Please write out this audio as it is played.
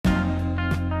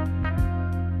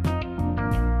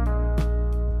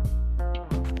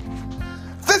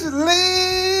This is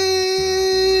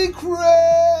Lee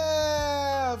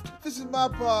Craft. This is my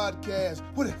podcast.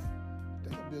 What if?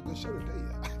 That's going to be a good show today.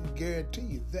 I can guarantee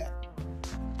you that.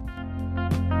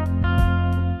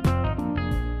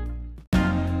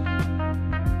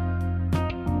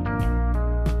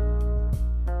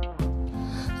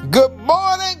 Good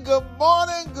morning, good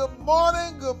morning, good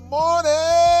morning, good morning.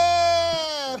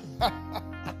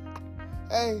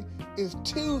 Hey, it's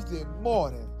Tuesday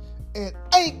morning, and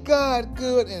ain't God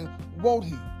good, and won't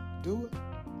he do it?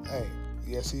 Hey,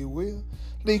 yes he will.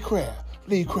 Lee Craft,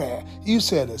 you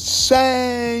said the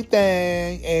same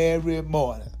thing every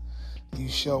morning. You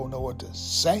sure know what to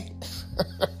say.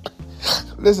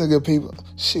 Listen, good people.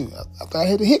 Shoot, I thought I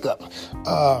had a hiccup.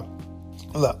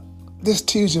 Look. This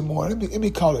Tuesday morning, let me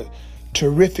call it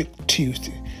Terrific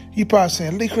Tuesday. You probably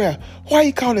saying, Lee Craft, why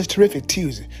you calling this Terrific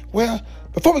Tuesday? Well,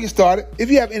 before we get started,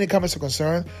 if you have any comments or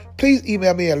concerns, please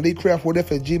email me at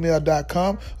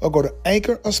leecraftwhatever@gmail.com or go to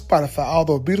Anchor or Spotify, all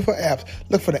those beautiful apps.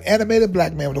 Look for the animated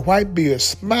black man with a white beard,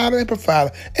 smiling and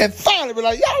profiling, and finally be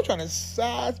like, y'all trying to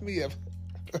size me up.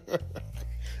 I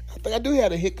think I do have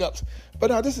the hiccups.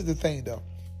 But no, this is the thing, though.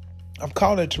 I'm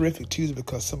calling it Terrific Tuesday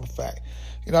because simple fact.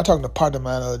 You know, I talking to a partner of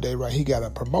mine the other day, right? He got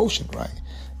a promotion, right?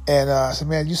 And I said,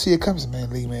 man, you see it coming? I said, man,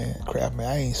 Lee, man, Craft, man,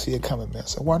 I ain't see it coming, man. I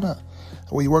said, why not?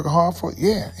 Were you working hard for it?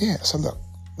 Yeah. So look,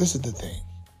 this is the thing.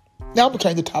 Now I'm going to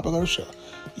change the topic of the show.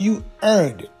 You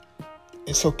earned it.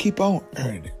 And so keep on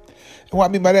earning it. And what I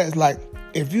mean by that is like,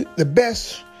 if you, the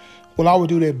best will always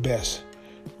do their best,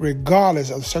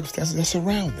 regardless of the circumstances that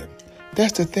surround them.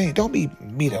 That's the thing. Don't be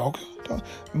mediocre.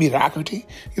 Mediocrity.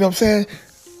 You know what I'm saying?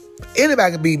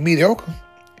 Anybody can be mediocre.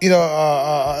 You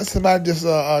know, somebody just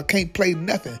can't play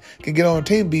nothing, can get on a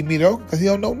team and be mediocre because he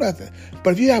don't know nothing.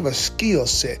 But if you have a skill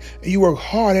set and you work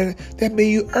hard at it, that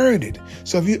means you earned it.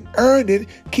 So if you earned it,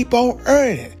 keep on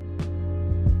earning it.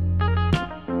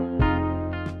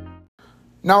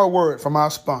 Now a word from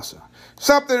our sponsor.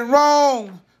 Something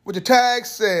wrong with the tag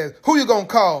says, who you gonna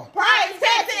call? Price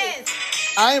Taxes!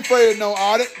 I ain't afraid of no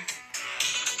audit.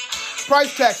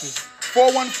 Price Taxes,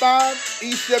 415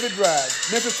 East Chevy Drive,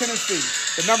 Memphis, Tennessee.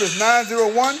 The number is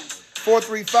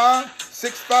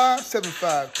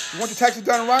 901-435-6575. You want your taxes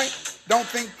done right? Don't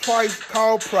think twice,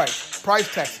 call Price.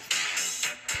 Price Taxes.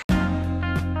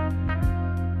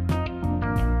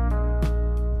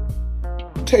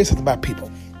 I'll tell you something about people.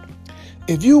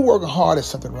 If you work hard at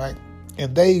something, right,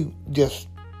 and they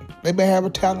may have a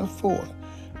talent for it,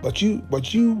 but you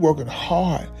working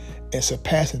hard and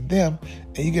surpassing them,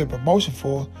 and you get a promotion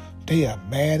for it, they are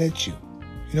mad at you.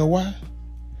 You know why?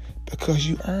 Because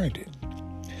you earned it.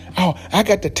 Oh, I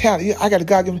got the talent. I got the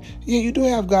God-given. Yeah, you do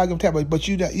have God-given talent, but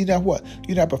you're not what?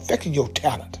 You're not perfecting your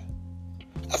talent.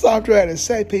 That's all I'm trying to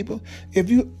say, people. If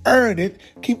you earned it,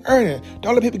 keep earning it.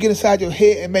 Don't let people get inside your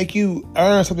head and make you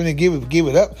earn something and give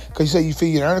it up because you say you feel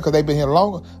you earn it because they've been here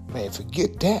longer. Man,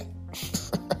 forget that.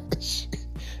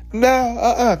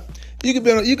 No, You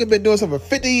can be doing something for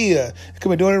 50 years. You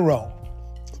can be doing it wrong.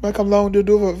 Somebody come along and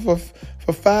do it for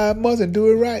 5 months and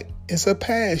do it right and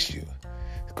surpass you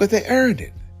because they earned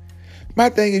it. My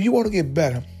thing, if you want to get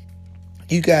better,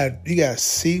 you got to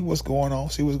see what's going on,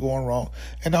 see what's going wrong,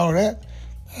 and all of that.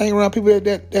 Hang around people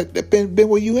that been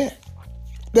where you at.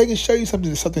 They can show you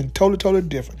something totally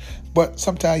different. But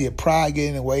sometimes your pride get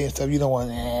in the way and stuff. You don't want,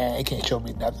 they can't show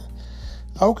me nothing.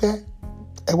 Okay,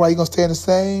 that's why you gonna stay in the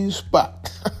same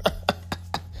spot.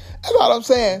 That's all I'm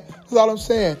saying.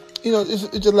 You know, it's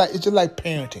just like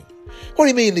parenting. What do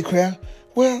you mean, Lee Craft?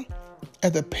 Well,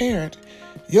 as a parent,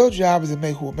 your job is to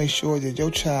make sure that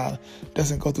your child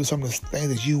doesn't go through some of the things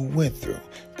that you went through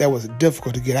that was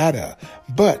difficult to get out of.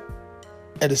 But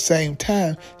at the same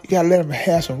time, you gotta let them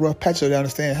have some rough patches so they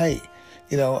understand, hey,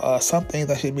 you know, some things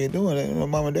I should be doing, and my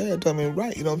mom and dad told me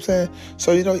right. You know what I'm saying?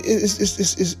 So, you know, it's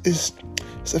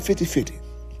a 50-50.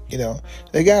 You know,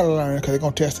 they got to learn because they're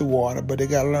going to test the water, but they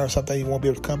got to learn something you won't be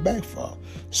able to come back from.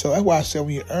 So that's why I said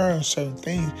when you earn certain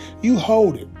things, you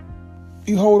hold it.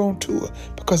 You hold on to it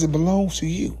because it belongs to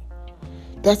you.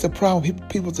 That's the problem.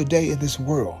 People today in this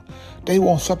world, they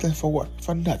want something for what?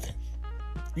 For nothing.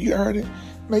 You earn it.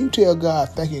 Man, you tell God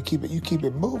thank you and keep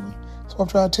it moving. That's what I'm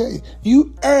trying to tell you.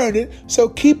 You earned it, so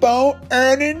keep on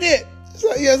earning it.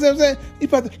 So, you know what I'm saying?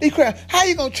 Lee Craft, how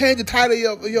you going to change the title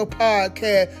of your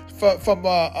podcast from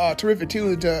Terrific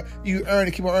Tuesday to you earn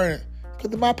it, keep on earning it?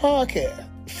 Because of my podcast.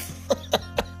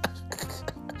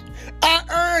 I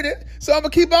earned it, so I'm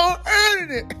going to keep on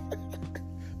earning it.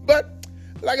 But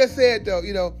like I said, though,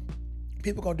 you know,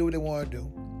 people going to do what they want to do.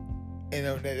 And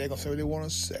they're going to say what they want to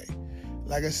say.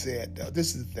 Like I said, though,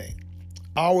 this is the thing.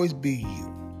 Always be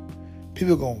you.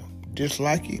 People are going to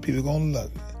dislike you. People are going to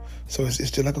love you. So it's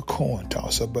still like a coin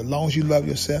tosser. But as long as you love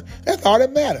yourself, that's all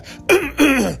that matters.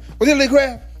 Well, then, Lee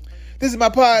Craft, this is my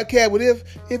podcast. But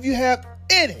if you have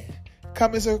any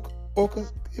comments or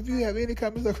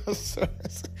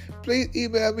concerns, please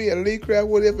email me at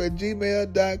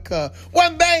leecraftwhatever@gmail.com.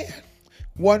 One band,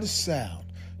 one sound.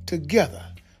 Together,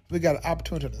 we got an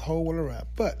opportunity to turn the whole world around.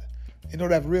 But in order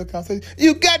to have a real conversation,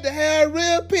 you got to have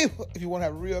real people. If you want to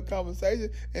have a real conversation,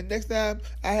 and next time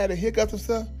I had a hiccup and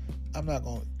stuff, I'm not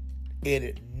going to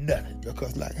edit nothing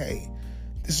because, like, hey,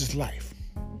 this is life.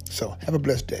 So have a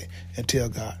blessed day and tell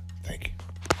God thank you.